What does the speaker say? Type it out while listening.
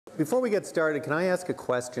Before we get started, can I ask a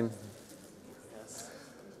question?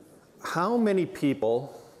 How many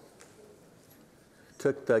people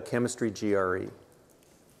took the chemistry GRE?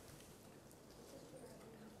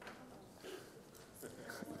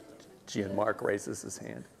 Gian Mark raises his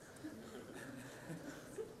hand.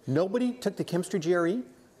 Nobody took the chemistry GRE?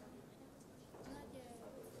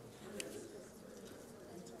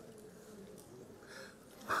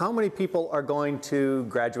 How many people are going to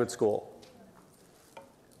graduate school?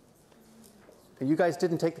 And you guys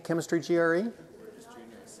didn't take the chemistry GRE?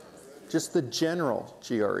 Just the general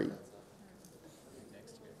GRE.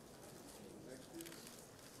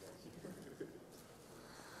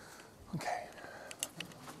 Okay.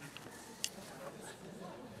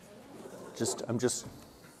 I'm just.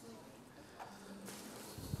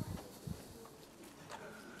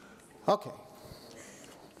 Okay.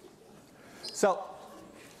 So,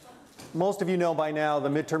 most of you know by now the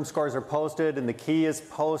midterm scores are posted and the key is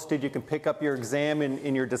posted. You can pick up your exam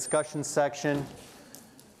in your discussion section.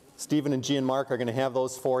 Stephen and Gian Mark are going to have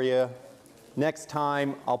those for you. Next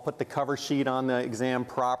time, I'll put the cover sheet on the exam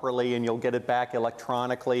properly and you'll get it back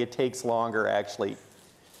electronically. It takes longer, actually.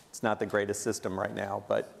 It's not the greatest system right now,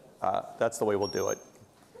 but that's the way we'll do it.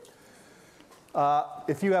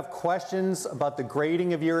 If you have questions about the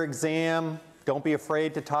grading of your exam, don't be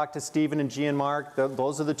afraid to talk to Stephen and Gian Mark.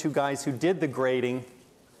 Those are the two guys who did the grading.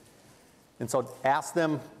 And so ask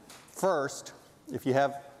them first. If you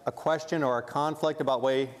have a question or a conflict about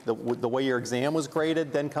the way your exam was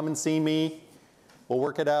graded, then come and see me. We'll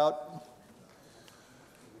work it out.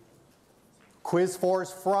 Quiz 4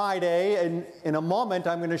 is Friday, and in a moment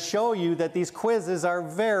I'm going to show you that these quizzes are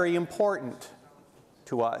very important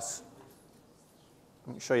to us.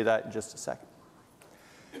 Let me show you that in just a second.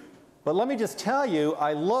 But let me just tell you,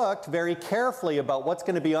 I looked very carefully about what's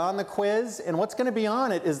going to be on the quiz, and what's going to be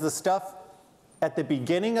on it is the stuff at the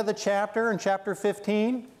beginning of the chapter in chapter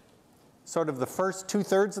 15, sort of the first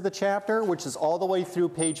 2/3 of the chapter, which is all the way through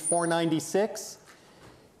page 496.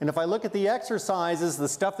 And if I look at the exercises, the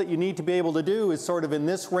stuff that you need to be able to do is sort of in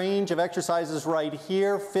this range of exercises right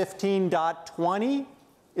here. 15.20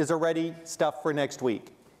 is already stuff for next week.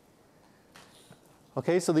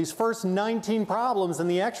 Okay, so these first 19 problems in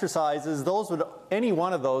the exercises, any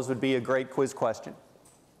one of those would be a great quiz question.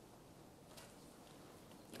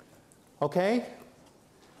 Okay?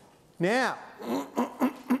 Now,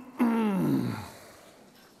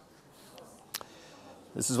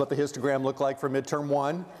 this is what the histogram looked like for midterm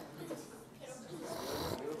 1.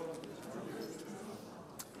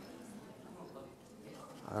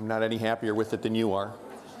 I'm not any happier with it than you are.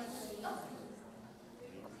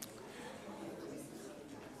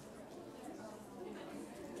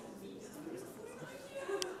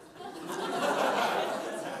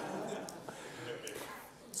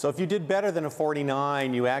 So if you did better than a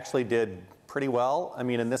 49, you actually did pretty well. I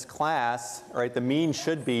mean, in this class, right, the mean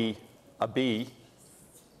should be a B.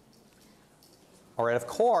 All right, of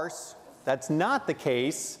course, that's not the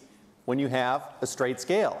case when you have a straight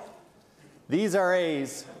scale. These are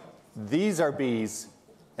A's, these are B's,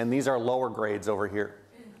 and these are lower grades over here.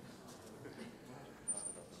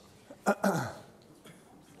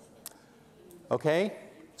 Okay?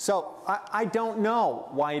 So I don't know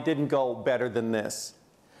why it didn't go better than this.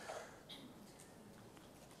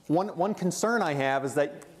 One concern I have is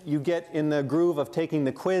that you get in the groove of taking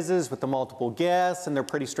the quizzes with the multiple guess, and they're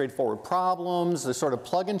pretty straightforward problems. They're sort of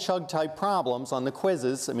plug and chug type problems on the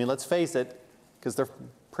quizzes. I mean, let's face it, because they're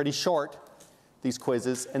pretty short, these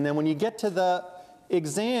quizzes. And then when you get to the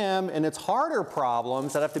exam and it's harder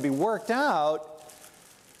problems that have to be worked out,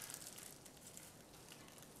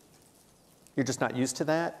 you're just not used to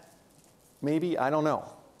that? Maybe? I don't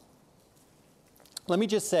know. Let me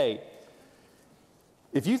just say,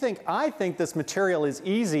 if you think I think this material is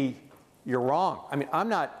easy, you're wrong. I mean, I'm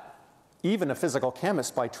not even a physical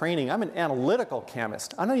chemist by training. I'm an analytical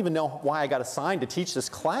chemist. I don't even know why I got assigned to teach this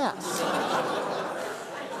class.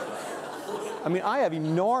 I mean, I have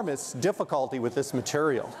enormous difficulty with this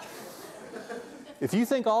material. If you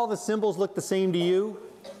think all the symbols look the same to you,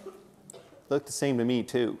 they look the same to me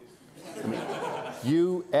too. I mean,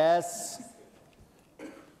 U, S,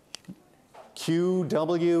 Q,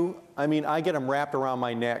 W, I mean, I get them wrapped around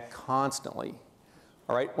my neck constantly.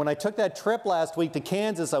 All right, when I took that trip last week to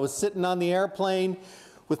Kansas, I was sitting on the airplane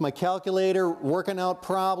with my calculator working out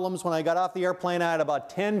problems. When I got off the airplane, I had about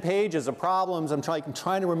 10 pages of problems. I'm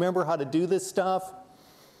trying to remember how to do this stuff.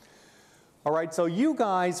 All right, so you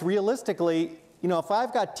guys, realistically, you know, if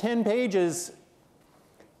I've got 10 pages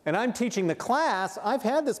and I'm teaching the class, I've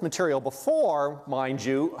had this material before, mind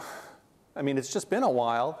you. I mean, it's just been a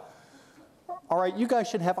while. All right, you guys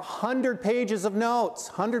should have 100 pages of notes,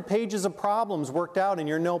 100 pages of problems worked out in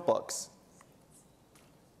your notebooks.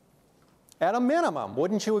 At a minimum,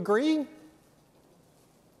 wouldn't you agree?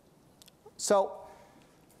 So,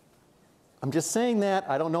 I'm just saying that.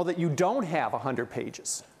 I don't know that you don't have 100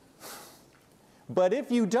 pages. But if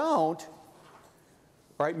you don't,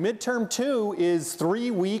 all right, midterm 2 is 3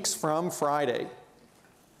 weeks from Friday.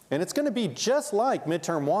 And it's going to be just like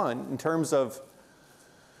midterm 1 in terms of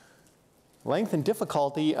length and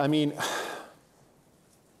difficulty. I mean,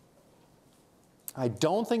 I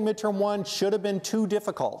don't think midterm 1 should have been too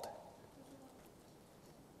difficult.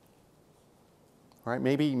 All right,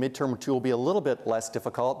 maybe midterm 2 will be a little bit less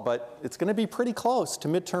difficult, but it's going to be pretty close to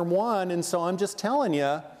midterm 1. And so I'm just telling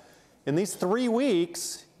you, in these 3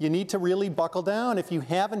 weeks, you need to really buckle down. If you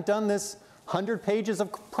haven't done this 100 pages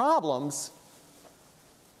of problems,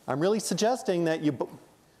 I'm really suggesting that you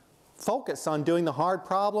focus on doing the hard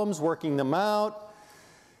problems, working them out.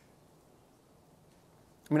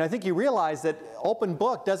 I mean, I think you realize that open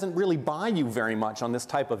book doesn't really buy you very much on this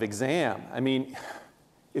type of exam. I mean,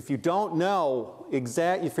 if you don't know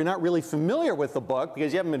if you're not really familiar with the book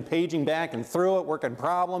because you haven't been paging back and through it, working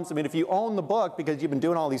problems. I mean, if you own the book because you've been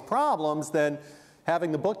doing all these problems, then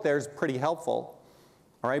having the book there is pretty helpful.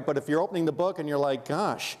 All right, but if you're opening the book and you're like,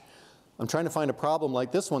 gosh, I'm trying to find a problem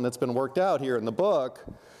like this one that's been worked out here in the book,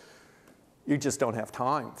 you just don't have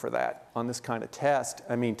time for that on this kind of test.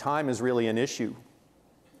 I mean, time is really an issue.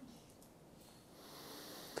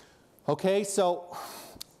 Okay, so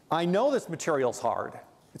I know this material's hard.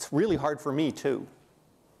 It's really hard for me too.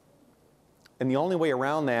 And the only way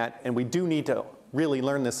around that, and we do need to really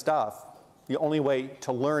learn this stuff, the only way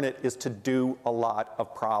to learn it is to do a lot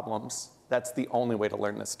of problems. That's the only way to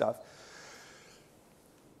learn this stuff.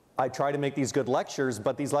 I try to make these good lectures,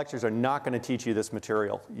 but these lectures are not going to teach you this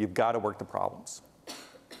material. You've got to work the problems.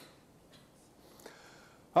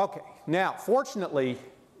 Okay, now fortunately,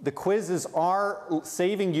 the quizzes are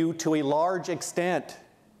saving you to a large extent.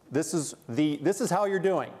 This is how you're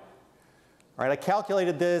doing. All right, I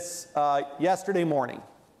calculated this yesterday morning.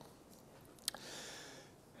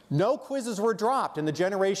 No quizzes were dropped in the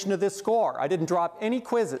generation of this score. I didn't drop any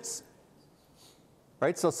quizzes.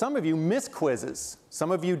 Right, so some of you missed quizzes. Some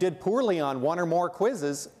of you did poorly on one or more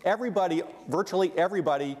quizzes. Everybody, virtually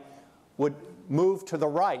everybody, would move to the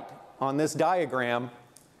right on this diagram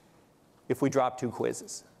if we dropped 2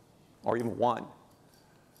 quizzes, or even 1.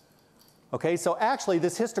 Okay, so actually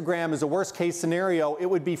this histogram is a worst case scenario. It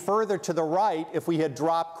would be further to the right if we had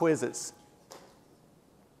dropped quizzes.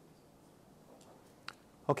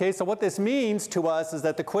 Okay, so what this means to us is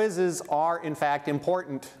that the quizzes are in fact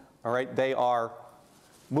important. All right, they are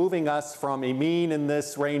moving us from a mean in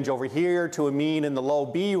this range over here to a mean in the low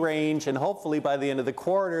B range, and hopefully by the end of the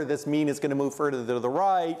quarter this mean is going to move further to the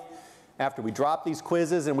right after we drop these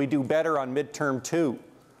quizzes and we do better on midterm 2.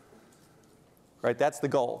 Right, that's the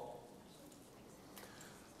goal.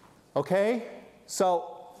 Okay,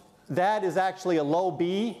 so that is actually a low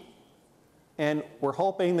B, and we're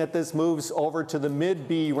hoping that this moves over to the mid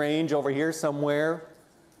B range over here somewhere,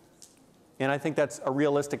 and I think that's a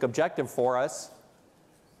realistic objective for us.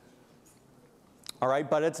 All right,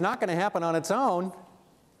 but it's not going to happen on its own.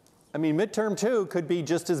 I mean, midterm 2 could be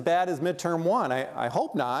just as bad as midterm 1. I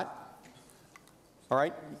hope not. All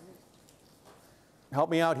right,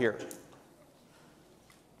 help me out here.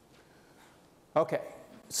 Okay.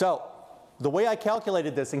 So the way I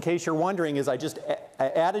calculated this, in case you're wondering, is I just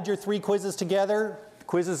added your 3 quizzes together.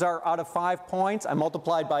 Quizzes are out of 5 points. I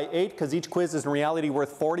multiplied by 8 because each quiz is in reality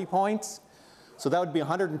worth 40 points. So that would be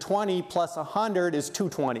 120 plus 100 is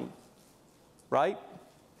 220, right?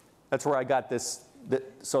 That's where I got this.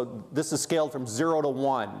 So this is scaled from 0 to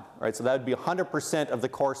 1, right? So that would be 100% of the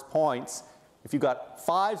course points. If you got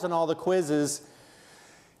 5s on all the quizzes,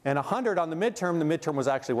 and 100 on the midterm was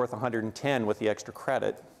actually worth 110 with the extra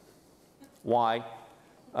credit. Why?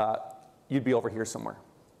 You'd be over here somewhere.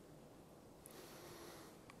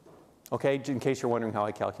 Okay, in case you're wondering how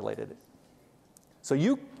I calculated it. So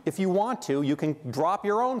if you want to, you can drop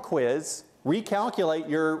your own quiz, recalculate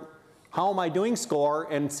your how am I doing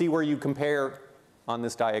score, and see where you compare on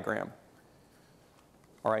this diagram.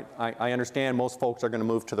 All right, I understand most folks are going to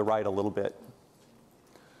move to the right a little bit.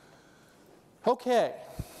 Okay.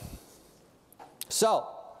 So,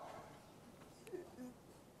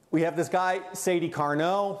 we have this guy, Sadi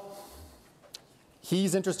Carnot.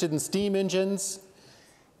 He's interested in steam engines.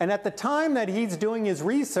 And at the time that he's doing his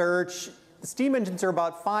research, the steam engines are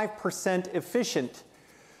about 5% efficient.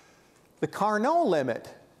 The Carnot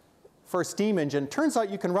limit for a steam engine, turns out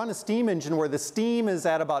you can run a steam engine where the steam is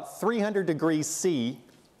at about 300 degrees C.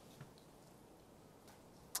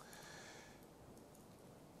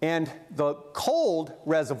 And the cold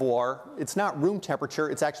reservoir, it's not room temperature,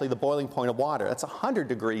 it's actually the boiling point of water. That's 100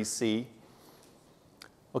 degrees C.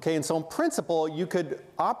 Okay, and so in principle, you could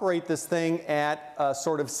operate this thing at a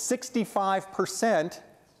sort of 65%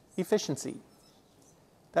 efficiency.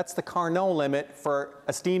 That's the Carnot limit for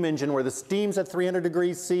a steam engine where the steam's at 300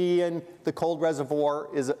 degrees C and the cold reservoir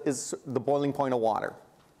is the boiling point of water.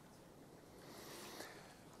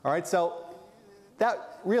 All right, so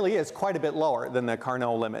that really is quite a bit lower than the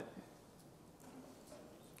Carnot limit.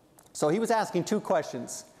 So he was asking two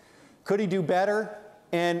questions. Could he do better?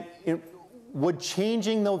 And would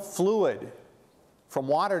changing the fluid from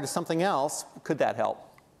water to something else, could that help?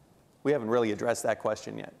 We haven't really addressed that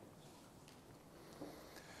question yet.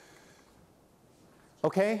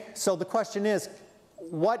 Okay, so the question is,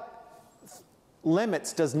 what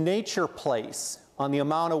limits does nature place on the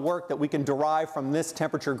amount of work that we can derive from this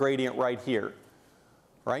temperature gradient right here?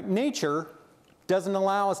 Right? Nature doesn't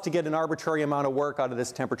allow us to get an arbitrary amount of work out of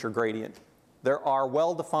this temperature gradient. There are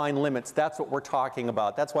well-defined limits. That's what we're talking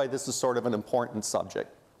about. That's why this is sort of an important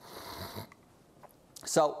subject.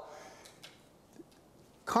 So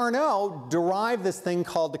Carnot derived this thing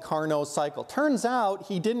called the Carnot cycle. Turns out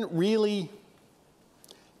he didn't really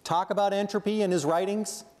talk about entropy in his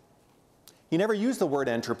writings. He never used the word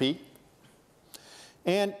entropy.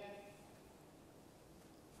 And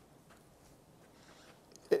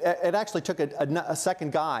it actually took a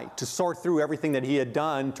second guy to sort through everything that he had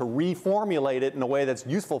done to reformulate it in a way that's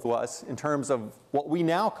useful to us in terms of what we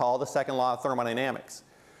now call the second law of thermodynamics.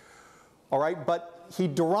 All right, but he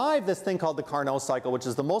derived this thing called the Carnot cycle, which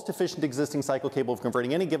is the most efficient existing cycle capable of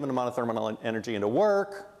converting any given amount of thermal energy into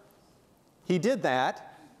work. He did that.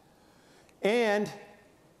 And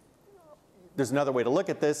there's another way to look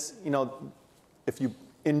at this. You know, if you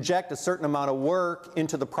inject a certain amount of work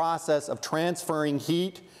into the process of transferring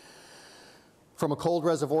heat from a cold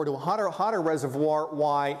reservoir to a hotter reservoir,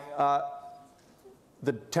 why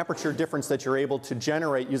the temperature difference that you're able to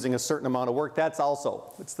generate using a certain amount of work,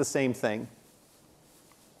 it's the same thing.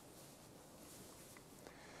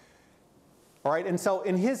 All right, and so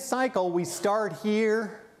in his cycle, we start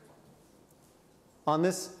here on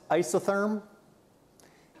this isotherm,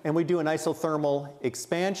 and we do an isothermal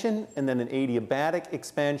expansion, and then an adiabatic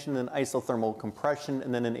expansion, and then isothermal compression,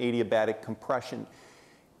 and then an adiabatic compression.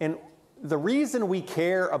 And the reason we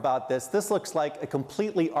care about this looks like a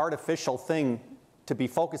completely artificial thing to be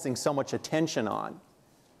focusing so much attention on.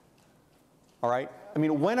 All right? I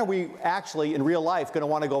mean, when are we actually, in real life, going to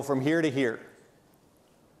want to go from here to here?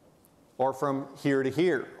 Or from here to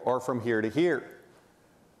here? Or from here to here?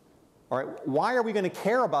 All right, why are we going to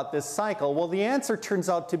care about this cycle? Well, the answer turns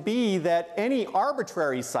out to be that any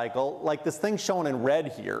arbitrary cycle, like this thing shown in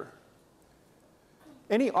red here,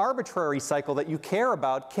 any arbitrary cycle that you care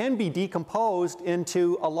about can be decomposed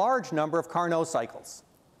into a large number of Carnot cycles.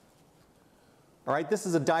 All right, this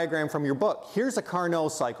is a diagram from your book. Here's a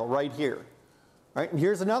Carnot cycle right here. All right, and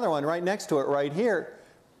here's another one right next to it right here.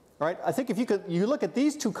 All right, I think if you look at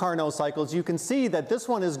these two Carnot cycles, you can see that this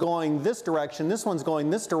one is going this direction, this one's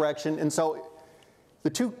going this direction, and so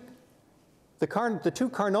the two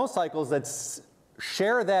Carnot cycles that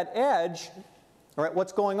share that edge, all right,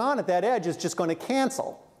 what's going on at that edge is just going to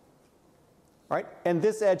cancel. Right? And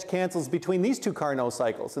this edge cancels between these two Carnot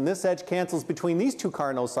cycles, and this edge cancels between these two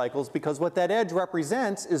Carnot cycles, because what that edge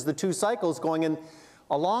represents is the two cycles going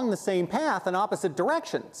along the same path in opposite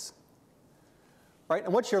directions. Right?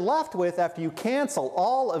 And what you're left with after you cancel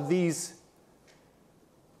all of these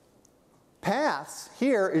paths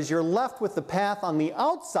here is you're left with the path on the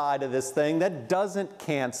outside of this thing that doesn't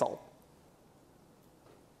cancel.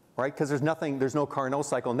 Right? Because there's no Carnot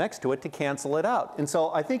cycle next to it to cancel it out. And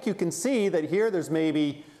so I think you can see that here there's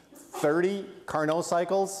maybe 30 Carnot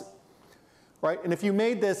cycles. Right? And if you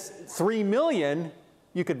made this 3 million,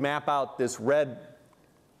 you could map out this red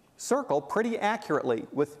circle pretty accurately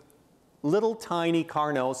with little tiny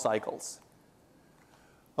Carnot cycles.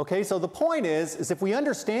 Okay, so the point is if we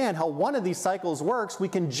understand how one of these cycles works, we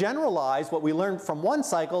can generalize what we learned from one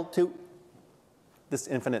cycle to this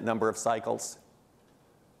infinite number of cycles,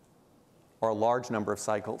 or a large number of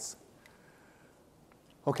cycles.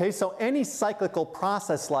 Okay, so any cyclical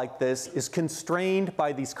process like this is constrained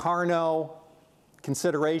by these Carnot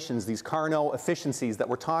considerations, these Carnot efficiencies that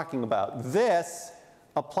we're talking about. This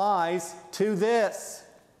applies to this.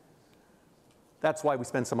 That's why we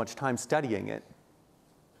spend so much time studying it.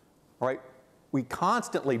 All right? We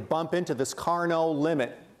constantly bump into this Carnot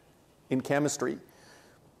limit in chemistry.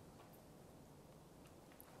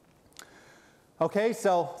 Okay,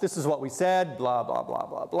 so this is what we said, blah, blah, blah,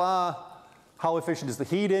 blah, blah. How efficient is the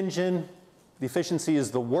heat engine? The efficiency is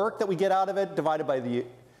the work that we get out of it divided by the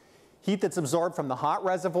Heat that's absorbed from the hot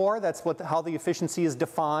reservoir, that's how the efficiency is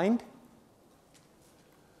defined.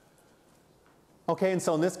 Okay, and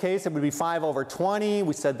so in this case it would be 5 over 20.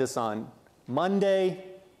 We said this on Monday.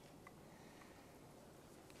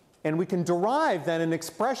 And we can derive then an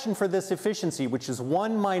expression for this efficiency, which is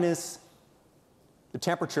 1 minus the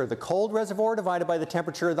temperature of the cold reservoir divided by the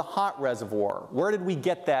temperature of the hot reservoir. Where did we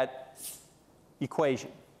get that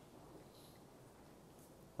equation?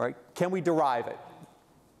 Right? Can we derive it?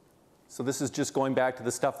 So this is just going back to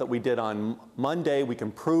the stuff that we did on Monday. We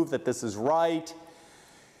can prove that this is right.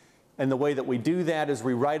 And the way that we do that is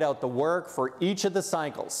we write out the work for each of the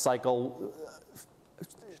cycles.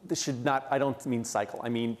 This should not, I don't mean cycle, I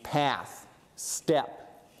mean path,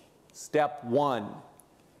 step. Step 1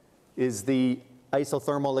 is the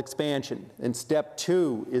isothermal expansion, and step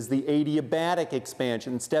 2 is the adiabatic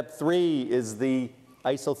expansion, step 3 is the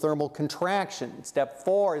isothermal contraction, step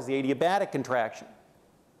 4 is the adiabatic contraction.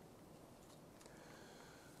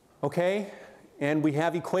 Okay, and we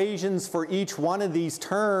have equations for each one of these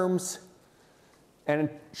terms. And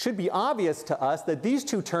it should be obvious to us that these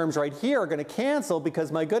two terms right here are going to cancel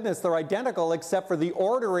because, my goodness, they're identical except for the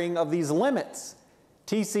ordering of these limits.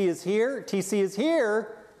 Tc is here, Tc is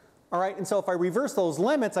here. All right, and so if I reverse those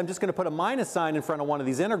limits, I'm just going to put a minus sign in front of one of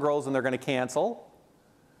these integrals and they're going to cancel.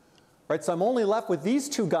 Right, so I'm only left with these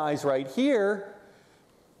two guys right here.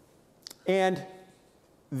 And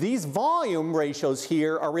these volume ratios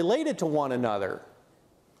here are related to one another.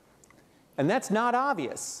 And that's not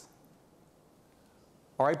obvious.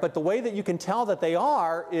 All right, but the way that you can tell that they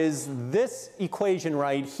are is this equation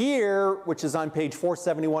right here, which is on page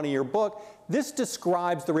 471 of your book. This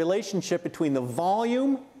describes the relationship between the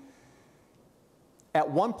volume at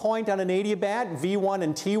one point on an adiabat, V1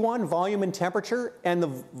 and T1, volume and temperature, and the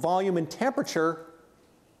volume and temperature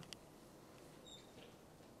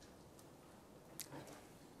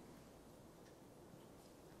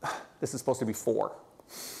this is supposed to be 4.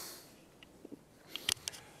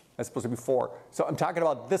 That's supposed to be 4. So I'm talking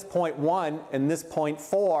about this point 1 and this point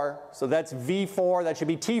 4. So that's V4. That should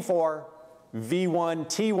be T4. V1,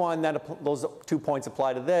 T1. Those 2 points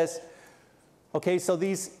apply to this. Okay, so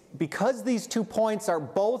because these 2 points are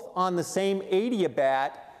both on the same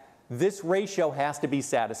adiabat, this ratio has to be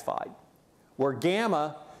satisfied, where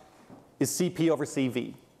gamma is Cp over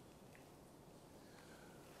Cv.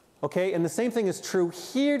 Okay, and the same thing is true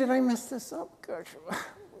here. Did I mess this up? Gosh.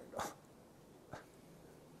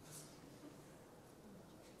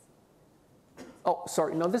 Oh,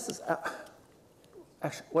 sorry. No, this is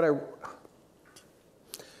actually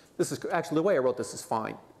actually the way I wrote this is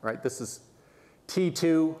fine, right? This is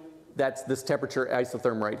T2. That's this temperature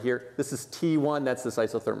isotherm right here. This is T1. That's this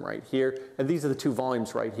isotherm right here. And these are the 2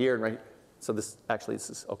 volumes right here and right. So this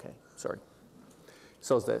is okay. Sorry.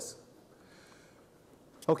 So is this.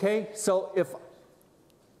 Okay. So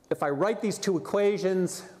if I write these 2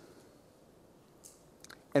 equations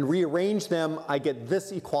and rearrange them, I get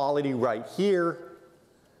this equality right here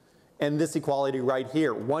and this equality right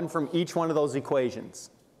here, one from each one of those equations.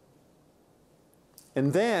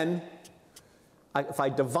 And then, if I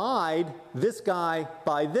divide this guy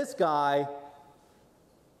by this guy,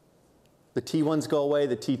 the T1s go away,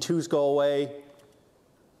 the T2s go away,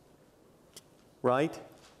 right?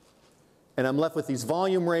 And I'm left with these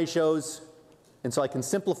volume ratios, and so I can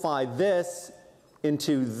simplify this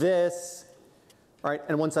into this. All right,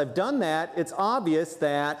 and once I've done that, it's obvious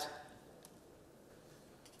that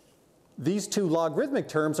these 2 logarithmic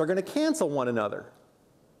terms are going to cancel one another.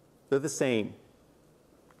 They're the same.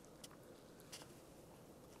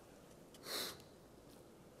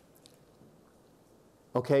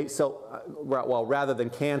 Okay, so, well, rather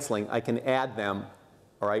than canceling, I can add them,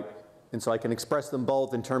 all right? And so I can express them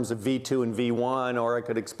both in terms of V2 and V1, or I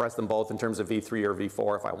could express them both in terms of V3 or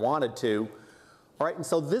V4 if I wanted to. All right, and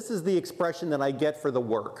so this is the expression that I get for the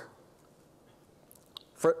work.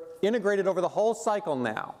 Integrated over the whole cycle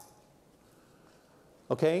now.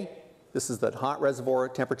 Okay, this is the hot reservoir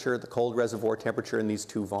temperature, the cold reservoir temperature in these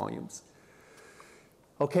 2 volumes.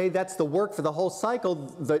 Okay, that's the work for the whole cycle.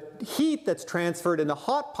 The heat that's transferred in the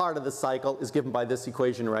hot part of the cycle is given by this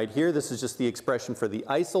equation right here. This is just the expression for the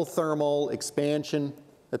isothermal expansion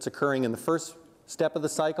that's occurring in the first step of the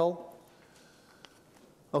cycle.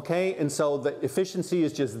 Okay, and so the efficiency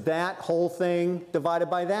is just that whole thing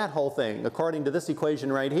divided by that whole thing. According to this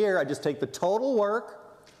equation right here, I just take the total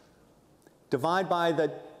work, divide by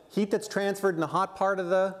the heat that's transferred in the hot part of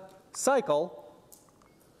the cycle.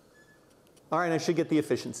 All right, and I should get the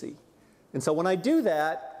efficiency. And so when I do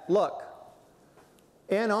that, look,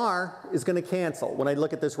 NR is going to cancel when I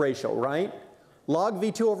look at this ratio, right? Log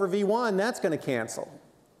V2 over V1, that's going to cancel.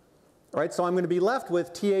 All right, so I'm going to be left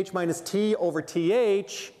with TH minus T over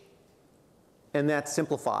TH, and that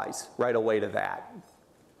simplifies right away to that.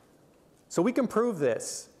 So we can prove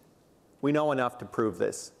this. We know enough to prove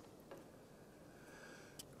this.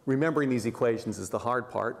 Remembering these equations is the hard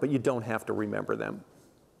part, but you don't have to remember them.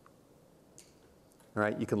 All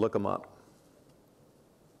right, you can look them up.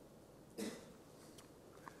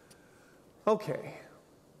 Okay.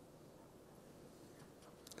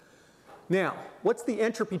 Now, what's the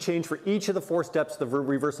entropy change for each of the 4 steps of the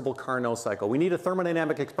reversible Carnot cycle? We need a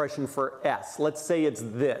thermodynamic expression for S. Let's say it's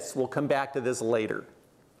this. We'll come back to this later.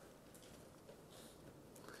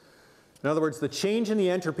 In other words, the change in the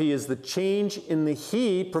entropy is the change in the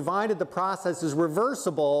heat provided the process is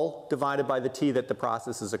reversible divided by the T that the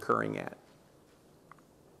process is occurring at.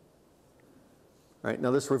 Right,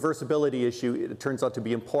 now this reversibility issue, it turns out to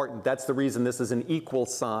be important. That's the reason this is an equal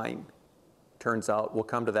sign, turns out. We'll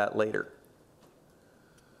come to that later.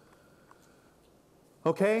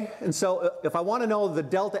 Okay, and so if I want to know the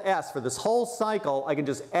delta S for this whole cycle, I can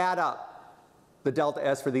just add up the delta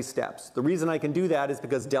S for these steps. The reason I can do that is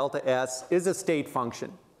because delta S is a state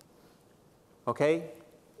function. Okay,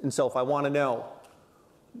 and so if I want to know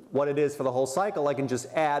what it is for the whole cycle, I can just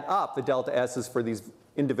add up the delta S's for these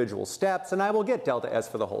individual steps, and I will get delta S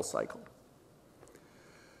for the whole cycle.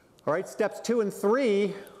 All right, steps 2 and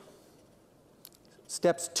 3,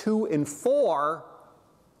 steps 2 and 4,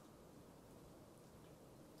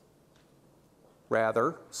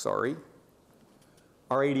 are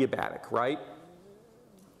adiabatic, right?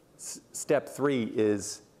 Step 3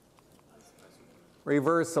 is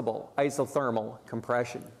reversible isothermal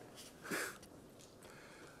compression.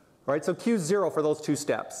 All right, so Q is 0 for those 2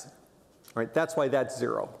 steps. All right, that's why that's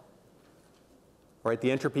 0. All right,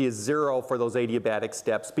 the entropy is 0 for those adiabatic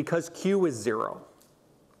steps because Q is 0.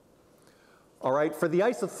 All right, for the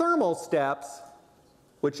isothermal steps,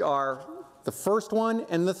 which are the first one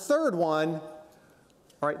and the third one,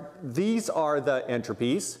 all right, these are the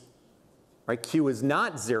entropies. All right, Q is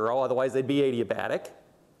not 0, otherwise they'd be adiabatic.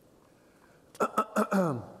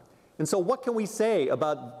 And so what can we say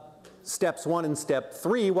about steps 1 and step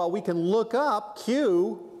 3? Well, we can look up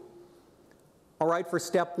Q, all right, for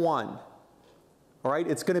step 1. All right,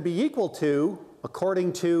 it's going to be equal to,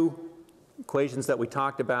 according to equations that we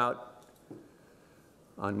talked about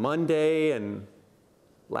on Monday and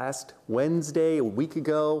last Wednesday, a week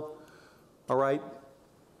ago, all right,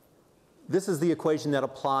 this is the equation that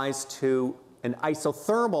applies to an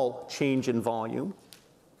isothermal change in volume.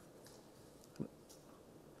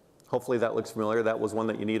 Hopefully that looks familiar. That was one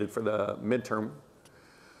that you needed for the midterm.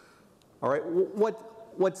 All right,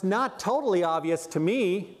 what's not totally obvious to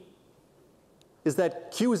me is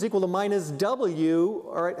that Q is equal to minus W.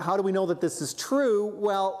 All right, how do we know that this is true?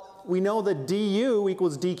 Well, we know that du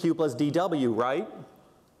equals dq plus dw, right?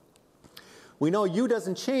 We know U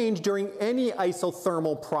doesn't change during any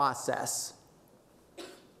isothermal process.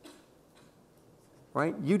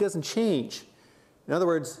 Right? U doesn't change. In other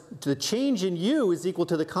words, the change in U is equal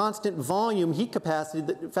to the constant volume heat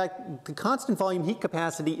capacity. In fact, the constant volume heat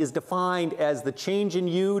capacity is defined as the change in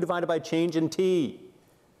U divided by change in T.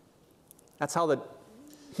 That's how the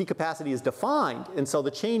heat capacity is defined. And so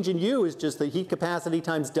the change in U is just the heat capacity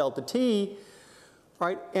times delta T.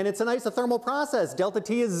 Right? And it's an isothermal process. Delta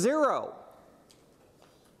T is 0.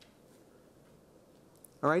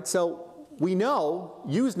 All right, so we know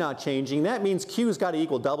U's not changing. That means Q's got to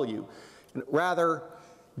equal W. Rather,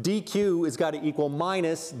 dq has got to equal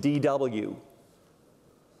minus dw,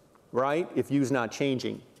 right, if U's not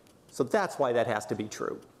changing. So that's why that has to be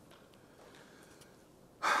true.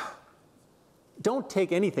 Don't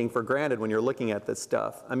take anything for granted when you're looking at this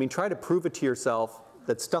stuff. I mean, try to prove it to yourself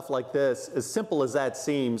that stuff like this, as simple as that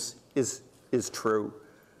seems, is true.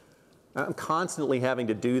 I'm constantly having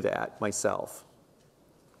to do that myself.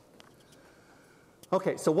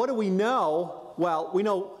 Okay, so what do we know? Well, we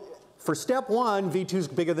know for step 1, V2 is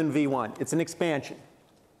bigger than V1. It's an expansion,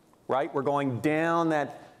 right? We're going down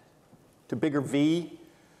that to bigger V.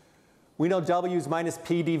 We know W is minus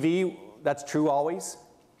P dV. That's true always.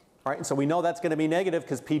 All right, and so we know that's going to be negative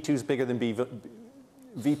because P2 is bigger than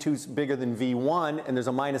V2 is bigger than V1, and there's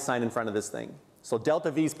a minus sign in front of this thing. So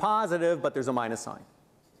delta V is positive, but there's a minus sign.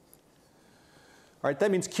 All right,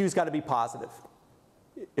 that means Q's got to be positive.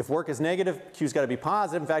 If work is negative, Q's got to be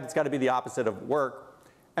positive. In fact, it's got to be the opposite of work.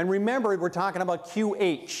 And remember, we're talking about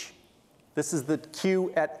QH. This is the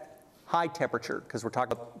Q at high temperature, because we're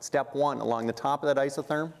talking about step 1 along the top of that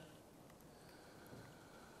isotherm.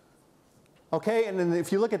 Okay, and then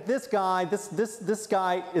if you look at this guy, this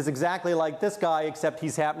guy is exactly like this guy, except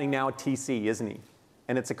he's happening now at TC, isn't he?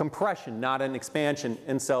 And it's a compression, not an expansion.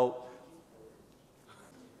 And so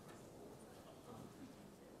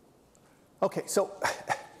Okay, so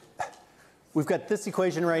we've got this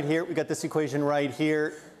equation right here. We've got this equation right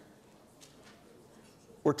here.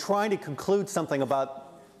 We're trying to conclude something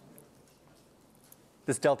about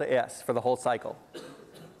this delta S for the whole cycle,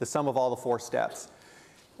 the sum of all the 4 steps.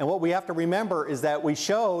 And what we have to remember is that we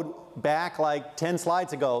showed back like 10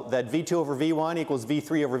 slides ago that V2 over V1 equals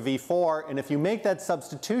V3 over V4. And if you make that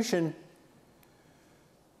substitution,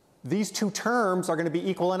 these two terms are going to be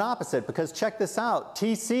equal and opposite, because check this out.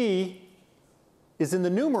 TC is in the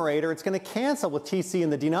numerator. It's going to cancel with TC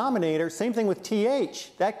in the denominator. Same thing with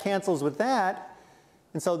TH. That cancels with that.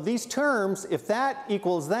 And so these terms, if that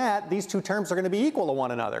equals that, these two terms are going to be equal to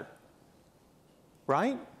one another.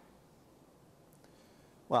 Right?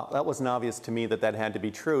 Well, that wasn't obvious to me that that had to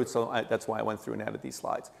be true, so that's why I went through and added these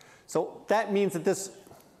slides. So that means that this,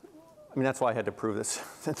 I mean, that's why I had to prove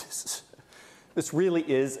this. This really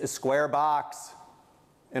is a square box.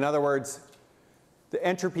 In other words, the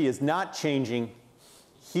entropy is not changing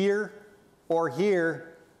here or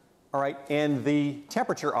here, all right, and the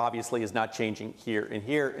temperature obviously is not changing here and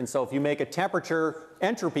here. And so if you make a temperature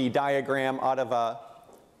entropy diagram out of a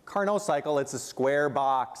Carnot cycle, it's a square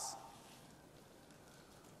box.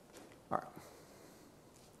 All right.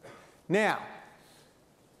 Now,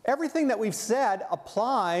 everything that we've said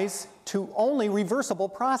applies to only reversible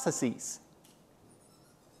processes.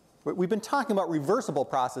 We've been talking about reversible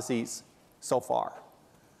processes so far.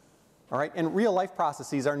 All right, and real life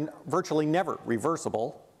processes are virtually never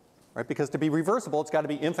reversible, right? Because to be reversible, it's got to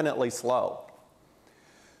be infinitely slow.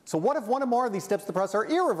 So what if one or more of these steps of the process are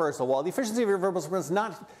irreversible? Well, the efficiency of irreversible is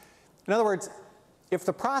not, in other words, if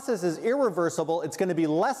the process is irreversible, it's going to be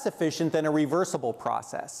less efficient than a reversible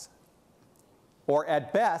process, or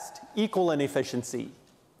at best, equal in efficiency.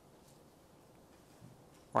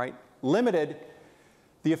 Right? Limited.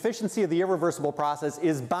 The efficiency of the irreversible process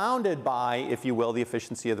is bounded by, if you will, the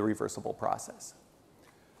efficiency of the reversible process.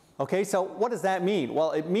 Okay, so what does that mean?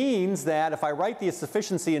 Well, it means that if I write the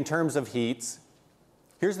efficiency in terms of heats,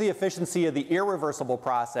 here's the efficiency of the irreversible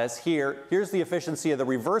process here, here's the efficiency of the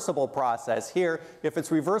reversible process here. If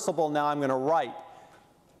it's reversible, now I'm going to write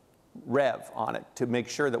rev on it to make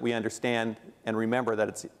sure that we understand and remember that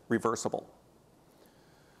it's reversible.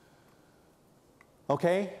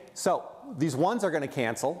 Okay, so these ones are going to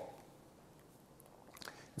cancel.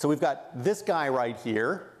 So we've got this guy right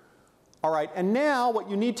here. All right, and now what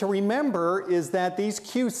you need to remember is that these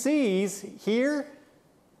QCs here,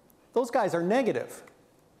 those guys are negative.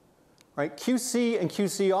 Right? QC and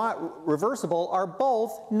QC reversible are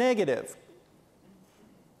both negative.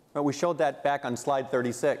 Right, we showed that back on slide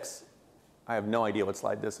 36. I have no idea what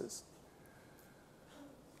slide this is.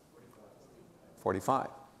 45.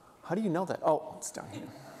 How do you know that? Oh, it's down here.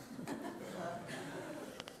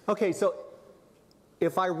 Okay, so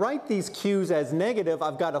if I write these Q's as negative,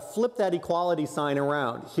 I've got to flip that equality sign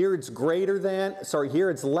around. Here it's greater than, sorry, here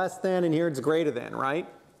it's less than, and here it's greater than, right?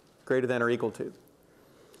 Greater than or equal to.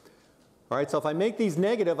 All right, so if I make these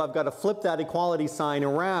negative, I've got to flip that equality sign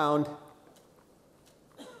around.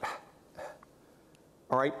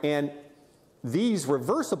 All right, and these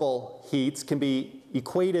reversible heats can be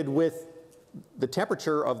equated with the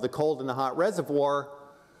temperature of the cold and the hot reservoir.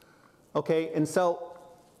 Okay, and so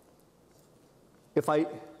if I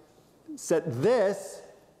set this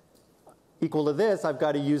equal to this, I've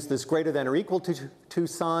got to use this greater than or equal to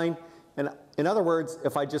sign. And in other words,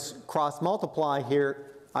 if I just cross multiply here,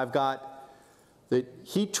 I've got the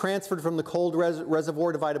heat transferred from the cold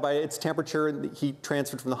reservoir divided by its temperature, and the heat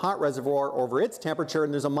transferred from the hot reservoir over its temperature,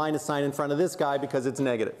 and there's a minus sign in front of this guy because it's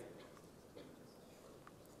negative.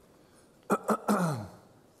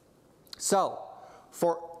 So,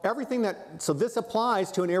 for everything that, so this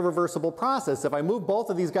applies to an irreversible process. If I move both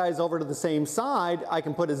of these guys over to the same side, I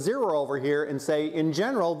can put a 0 over here and say, in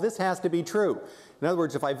general, this has to be true. In other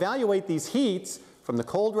words, if I evaluate these heats from the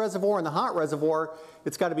cold reservoir and the hot reservoir,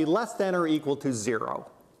 it's got to be less than or equal to 0.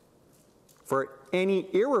 For any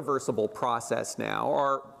irreversible process now,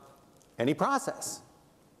 or any process.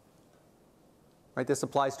 Right? This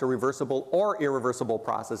applies to reversible or irreversible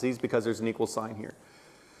processes because there's an equal sign here.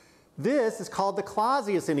 This is called the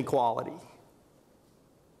Clausius inequality.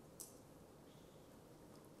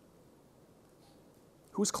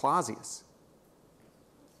 Who's Clausius?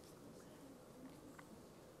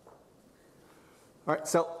 All right,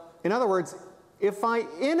 so in other words, if I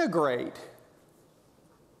integrate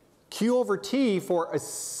Q over T for a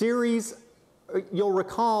series, you'll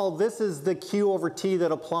recall this is the Q over T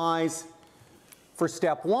that applies for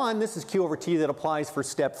step 1. This is Q over T that applies for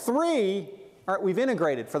step 3. All right, we've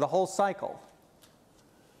integrated for the whole cycle.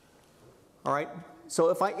 All right, so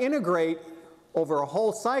if I integrate over a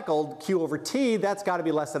whole cycle, Q over T, that's got to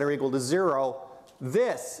be less than or equal to 0.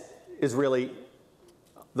 This is really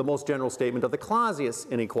the most general statement of the Clausius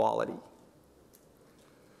inequality.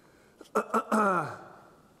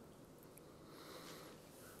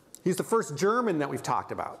 He's the first German that we've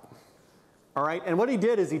talked about. All right, and what he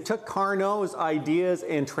did is he took Carnot's ideas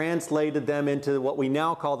and translated them into what we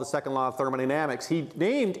now call the second law of thermodynamics. He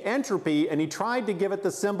named entropy and he tried to give it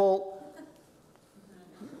the symbol,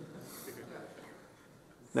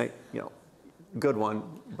 good one,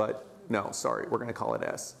 but no, sorry, we're going to call it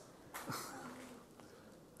S. I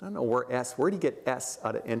don't know where do you get S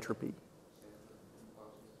out of entropy?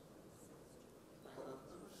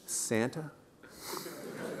 Santa?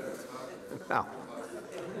 No.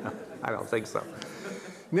 I don't think so.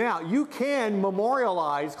 Now, you can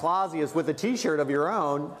memorialize Clausius with a t-shirt of your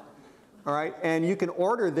own, all right, and you can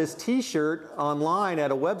order this t-shirt online at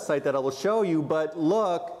a website that I will show you, but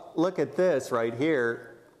look at this right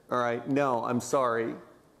here, all right, no, I'm sorry,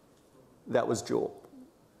 that was Joule,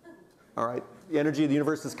 all right, the energy of the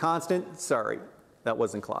universe is constant, sorry, that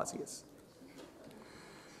wasn't Clausius.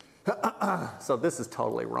 So this is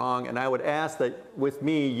totally wrong, and I would ask that with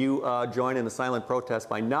me you join in the silent protest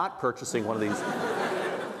by not purchasing one of these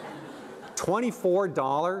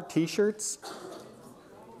 $24 t-shirts.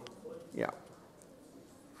 Yeah.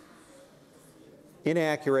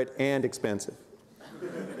 Inaccurate and expensive.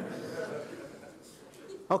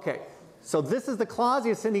 Okay, so this is the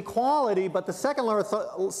Clausius inequality, but the second law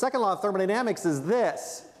of thermodynamics is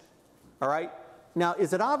this. All right? Now,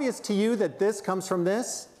 is it obvious to you that this comes from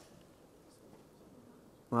this?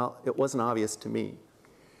 Well, it wasn't obvious to me.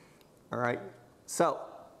 All right, so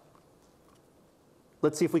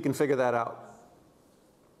let's see if we can figure that out.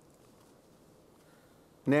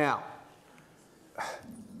 Now,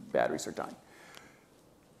 batteries are dying.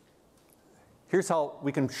 Here's how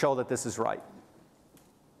we can show that this is right.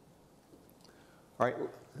 All right,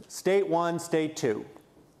 state 1, state 2.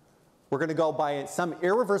 We're going to go by some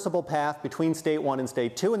irreversible path between state 1 and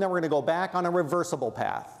state 2, and then we're going to go back on a reversible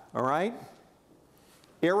path. All right?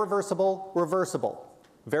 Irreversible, reversible.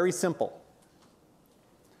 Very simple.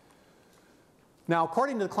 Now,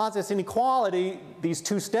 according to the Clausius inequality, these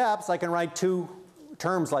two steps, I can write two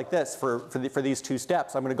terms like this for these two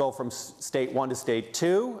steps. I'm going to go from state 1 to state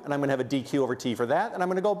 2, and I'm going to have a dq over t for that, and I'm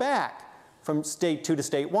going to go back from state 2 to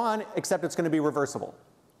state 1, except it's going to be reversible.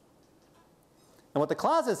 And what the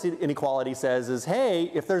Clausius inequality says is,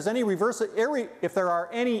 hey, if there are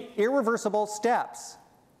any irreversible steps,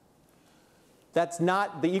 that's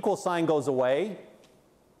not, the equal sign goes away.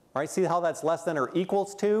 All right, see how that's less than or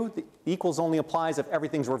equals to? The equals only applies if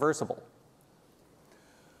everything's reversible.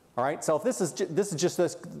 All right, so if this is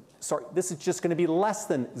just going to be less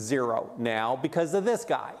than 0 now because of this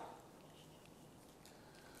guy.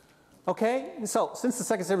 Okay, so since the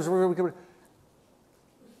second step is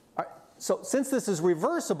so since this is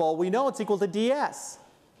reversible, we know it's equal to ds.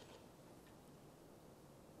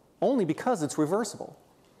 Only because it's reversible.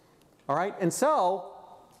 All right, and so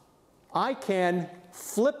I can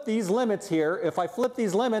flip these limits here. If I flip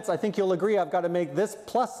these limits, I think you'll agree I've got to make this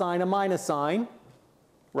plus sign a minus sign,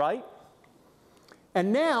 right?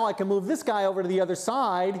 And now I can move this guy over to the other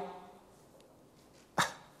side.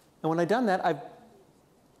 And when I've done that,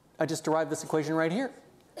 I just derived this equation right here.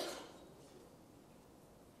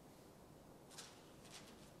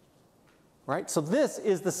 Right? So this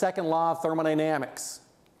is the second law of thermodynamics.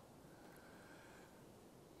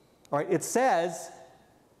 All right, it says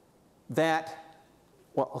that,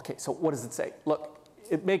 well, okay, so what does it say? Look,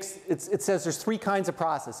 it says there's three kinds of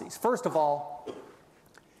processes. First of all,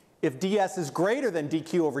 if ds is greater than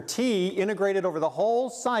dq over t, integrated over the whole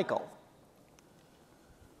cycle,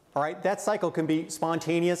 all right, that cycle can be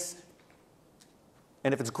spontaneous.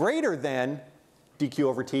 And if it's greater than dq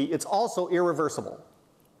over t, it's also irreversible.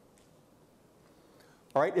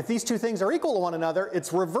 All right, if these two things are equal to one another,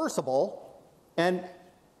 it's reversible. And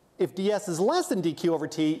if ds is less than dq over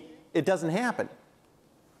t, it doesn't happen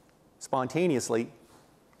spontaneously.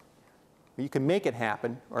 You can make it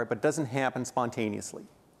happen, all right, but it doesn't happen spontaneously.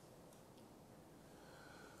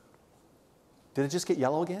 Did it just get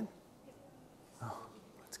yellow again? Oh,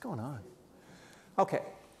 what's going on? Okay.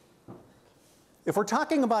 If we're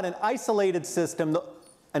talking about an isolated system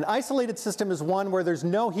is one where there's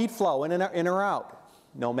no heat flow in or out.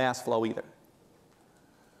 No mass flow either.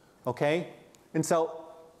 Okay? And so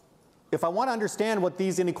if I want to understand what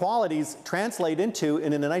these inequalities translate into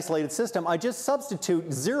in an isolated system, I just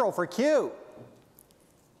substitute 0 for Q.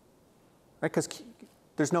 Right? Because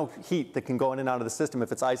there's no heat that can go in and out of the system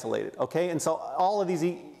if it's isolated. Okay? And so all of these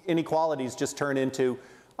inequalities just turn into,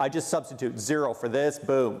 I just substitute 0 for this,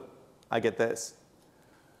 boom. I get this.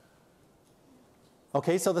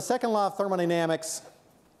 Okay, so the second law of thermodynamics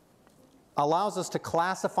allows us to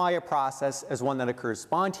classify a process as one that occurs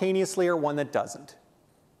spontaneously or one that doesn't.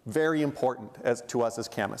 Very important to us as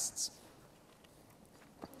chemists.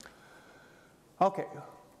 Okay,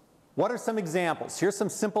 what are some examples? Here's some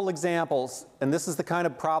simple examples, and this is the kind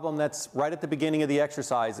of problem that's right at the beginning of the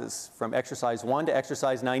exercises, from exercise 1 to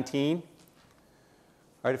exercise 19. All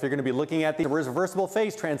right, if you're going to be looking at the reversible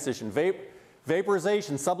phase transition,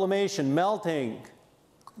 vaporization, sublimation, melting,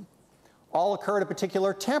 all occur at a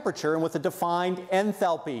particular temperature and with a defined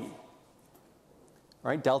enthalpy.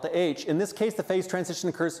 Right, delta H. In this case, the phase transition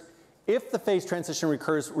occurs, if the phase transition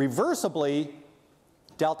occurs reversibly,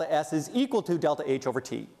 delta S is equal to delta H over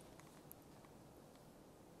T.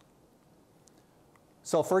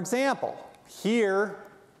 So for example, here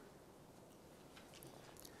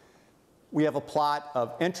we have a plot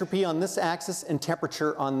of entropy on this axis and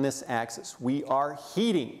temperature on this axis. We are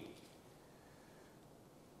heating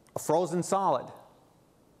a frozen solid.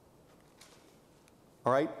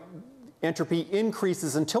 All right? Entropy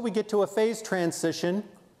increases until we get to a phase transition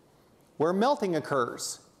where melting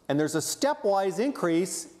occurs. And there's a stepwise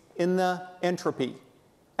increase in the entropy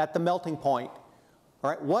at the melting point. All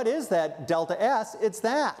right, what is that delta S? It's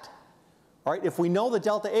that. All right, if we know the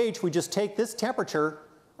delta H, we just take this temperature,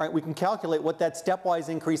 all right, we can calculate what that stepwise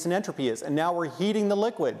increase in entropy is. And now we're heating the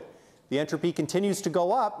liquid. The entropy continues to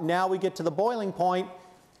go up. Now we get to the boiling point.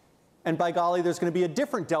 And by golly, there's going to be a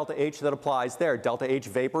different delta H that applies there. Delta H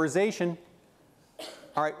vaporization.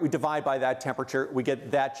 All right, we divide by that temperature. We get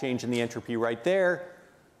that change in the entropy right there.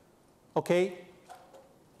 Okay,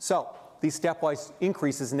 so these stepwise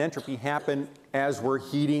increases in entropy happen as we're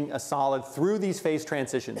heating a solid through these phase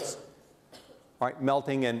transitions. All right,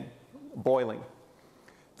 melting and boiling.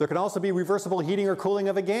 There can also be reversible heating or cooling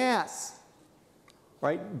of a gas.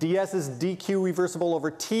 Right, ds is dq reversible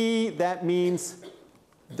over T. That means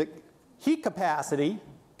the heat capacity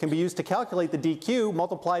can be used to calculate the dq,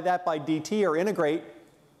 multiply that by dt or integrate,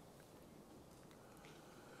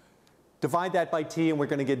 divide that by T, and we're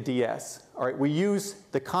going to get ds. All right, we use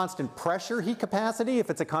the constant pressure heat capacity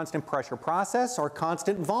if it's a constant pressure process, or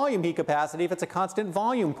constant volume heat capacity if it's a constant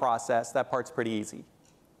volume process. That part's pretty easy.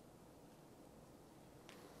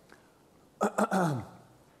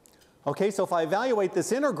 Okay, so if I evaluate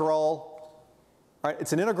this integral, all right,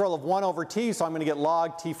 it's an integral of 1 over T, so I'm going to get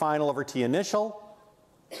log T final over T initial.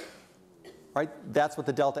 Right, that's what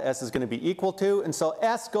the delta S is going to be equal to. And so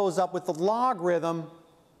S goes up with the logarithm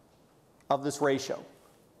of this ratio.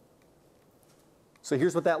 So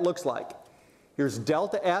here's what that looks like. Here's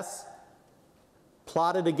delta S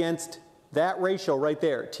plotted against that ratio right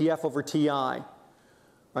there, TF over TI.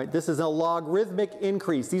 Right, this is a logarithmic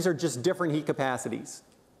increase. These are just different heat capacities.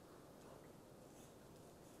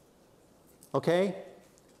 Okay?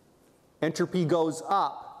 Entropy goes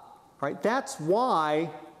up. Right? That's why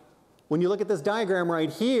when you look at this diagram right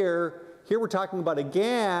here, here we're talking about a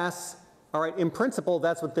gas. All right, in principle,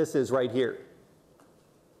 that's what this is right here.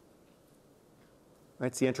 Right,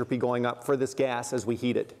 it's the entropy going up for this gas as we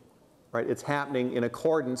heat it. Right, it's happening in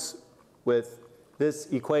accordance with this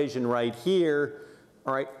equation right here,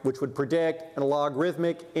 all right, which would predict a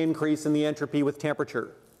logarithmic increase in the entropy with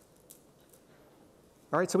temperature.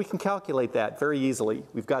 All right, so we can calculate that very easily.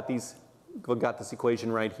 We've got this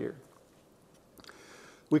equation right here.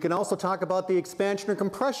 We can also talk about the expansion or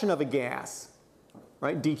compression of a gas.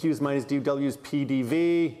 Right, dQs minus dWs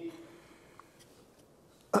PdV.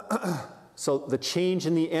 So the change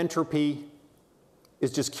in the entropy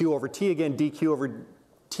is just Q over T again, dQ over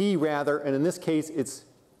T rather, and in this case it's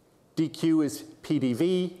dQ is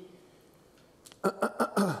PdV.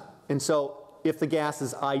 And so if the gas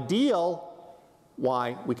is ideal,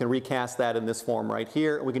 why, we can recast that in this form right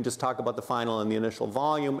here. We can just talk about the final and the initial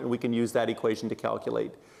volume, and we can use that equation to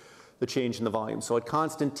calculate the change in the volume. So at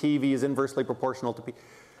constant T, V is inversely proportional to P.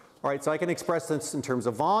 All right, so I can express this in terms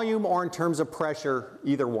of volume or in terms of pressure,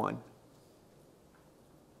 either one.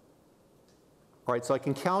 All right, so I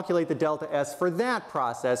can calculate the delta S for that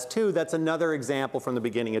process too. That's another example from the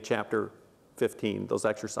beginning of chapter 15, those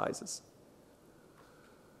exercises.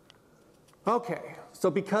 Okay, so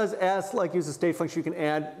because S, like, uses a state function, you can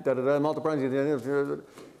add multiply.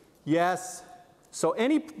 Yes. So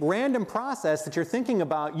any random process that you're thinking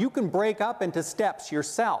about, you can break up into steps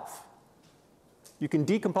yourself. You can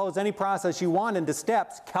decompose any process you want into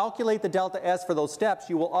steps, calculate the delta S for those steps.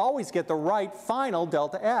 You will always get the right final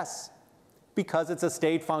delta S because it's a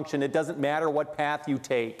state function. It doesn't matter what path you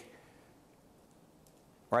take.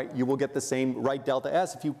 Right? You will get the same right delta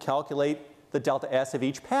S if you calculate the delta S of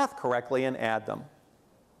each path correctly and add them.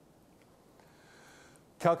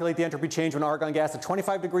 Calculate the entropy change when argon gas at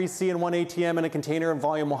 25 degrees C and 1 atm in a container in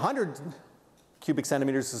volume 100 cubic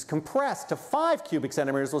centimeters is compressed to 5 cubic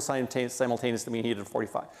centimeters will simultaneously be heated at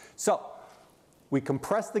 45. So we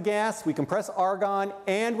compress the gas, we compress argon,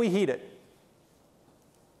 and we heat it.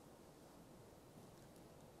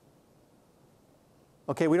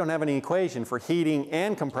 Okay, we don't have any equation for heating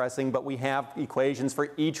and compressing, but we have equations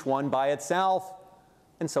for each one by itself.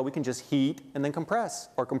 And so we can just heat and then compress,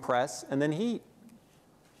 or compress and then heat.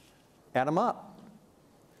 Add them up.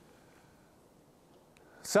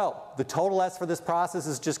 So the total S for this process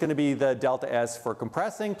is just going to be the delta S for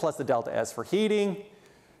compressing plus the delta S for heating.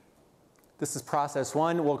 This is process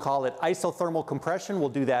one. We'll call it isothermal compression. We'll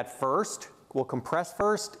do that first. We'll compress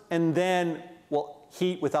first, and then we'll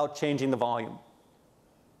heat without changing the volume.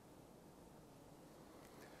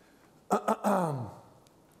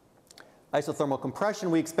 Isothermal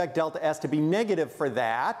compression, we expect delta S to be negative for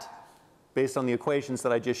that, based on the equations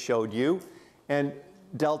that I just showed you. And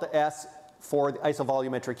delta S for the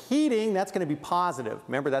isovolumetric heating, that's going to be positive.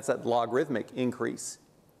 Remember, that's that logarithmic increase.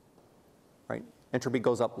 Right? Entropy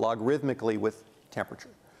goes up logarithmically with temperature.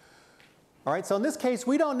 All right, so in this case,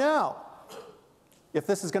 we don't know if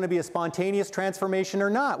this is going to be a spontaneous transformation or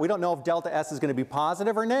not. We don't know if delta S is going to be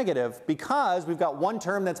positive or negative because we've got one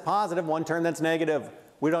term that's positive, one term that's negative.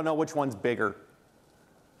 We don't know which one's bigger.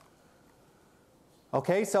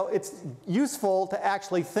 Okay, so it's useful to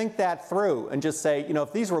actually think that through and just say, you know,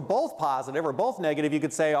 if these were both positive or both negative, you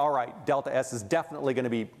could say, all right, delta S is definitely going to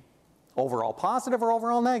be overall positive or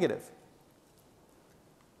overall negative.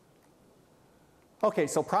 Okay,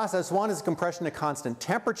 so process one is compression at constant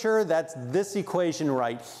temperature. That's this equation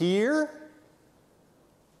right here.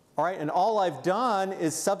 All right, and all I've done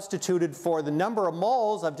is substituted for the number of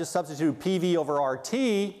moles. I've just substituted PV over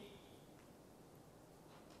RT.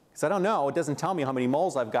 Because I don't know, it doesn't tell me how many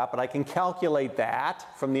moles I've got, but I can calculate that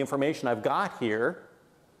from the information I've got here.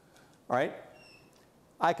 All right,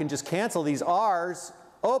 I can just cancel these R's.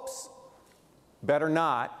 Oops, better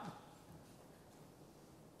not.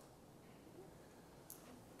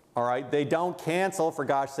 All right, they don't cancel, for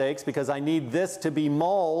gosh sakes, because I need this to be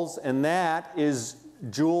moles, and that is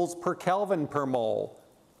joules per Kelvin per mole.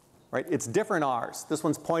 Right? It's different R's. This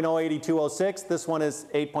one's 0.08206. This one is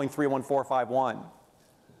 8.31451.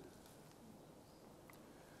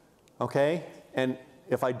 Okay? And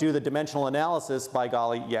if I do the dimensional analysis, by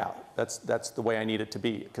golly, yeah, that's the way I need it to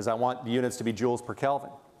be, because I want the units to be joules per Kelvin.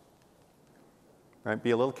 Right? Be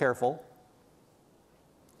a little careful.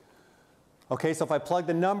 Okay, so if I plug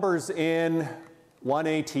the numbers in, 1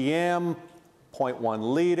 atm,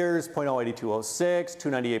 0.1 liters, 0.08206,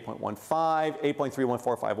 298.15,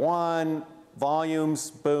 8.31451,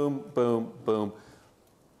 volumes, boom, boom, boom,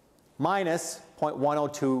 minus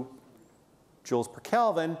 0.102 joules per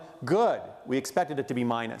Kelvin, good. We expected it to be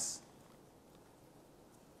minus.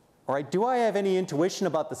 All right, do I have any intuition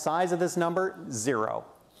about the size of this number? Zero.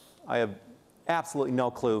 I have absolutely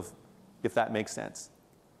no clue if that makes sense.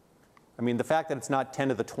 I mean, the fact that it's not 10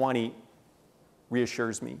 to the 20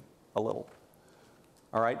 reassures me a little.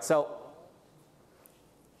 All right, so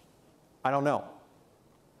I don't know.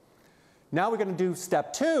 Now we're going to do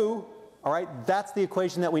step two. All right, that's the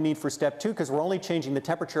equation that we need for step two because we're only changing the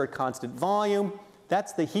temperature at constant volume.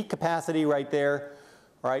 That's the heat capacity right there.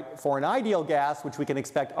 All right, for an ideal gas, which we can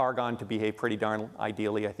expect argon to behave pretty darn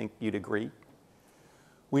ideally, I think you'd agree.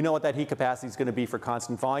 We know what that heat capacity is going to be for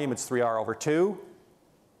constant volume. It's 3R over 2.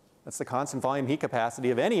 That's the constant volume heat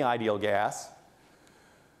capacity of any ideal gas.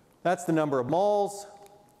 That's the number of moles.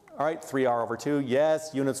 All right, 3R over 2,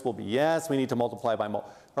 yes. Units will be yes. We need to multiply by mole.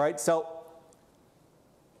 All right, so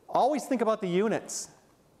always think about the units.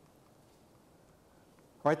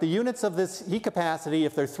 All right, the units of this heat capacity,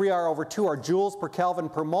 if they're 3R over 2, are joules per Kelvin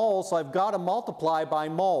per mole, so I've got to multiply by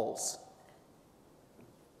moles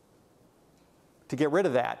to get rid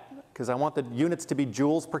of that, because I want the units to be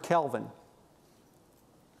joules per Kelvin.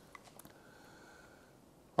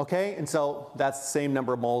 Okay, and so that's the same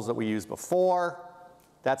number of moles that we used before.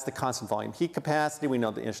 That's the constant volume heat capacity. We know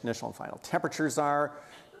the initial and final temperatures are.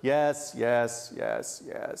 Yes, yes, yes,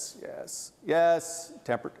 yes, yes, yes.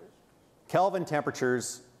 Kelvin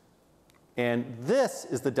temperatures. And this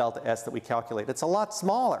is the delta S that we calculate. It's a lot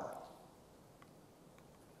smaller.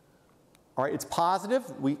 All right, it's positive.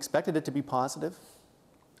 We expected it to be positive.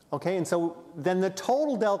 Okay, and so then the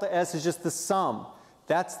total delta S is just the sum.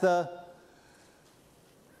 That's the,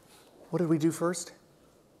 what did we do first?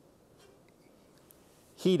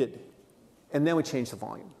 Heated. And then we changed the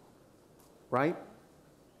volume, right?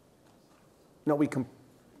 No, what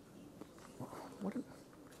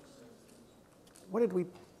did we,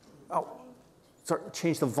 oh. start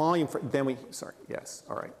change the volume for, then we, sorry, yes,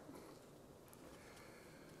 all right.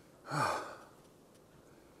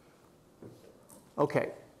 Okay,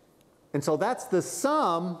 and so that's the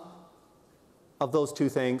sum of those two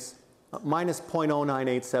things, minus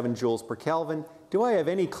 0.0987 joules per Kelvin. Do I have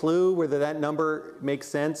any clue whether that number makes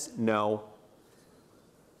sense? No.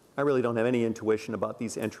 I really don't have any intuition about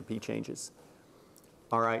these entropy changes.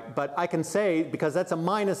 All right, but I can say, because that's a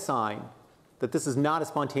minus sign, that this is not a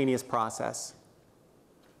spontaneous process.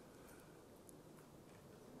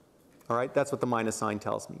 All right, that's what the minus sign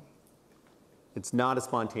tells me. It's not a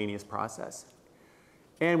spontaneous process.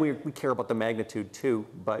 And we care about the magnitude too,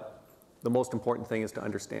 but the most important thing is to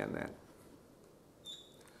understand that.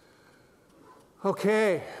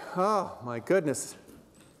 Okay, oh my goodness.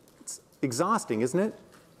 It's exhausting, isn't it?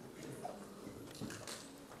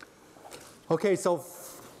 Okay, so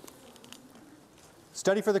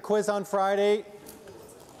study for the quiz on Friday.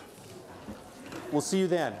 We'll see you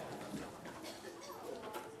then.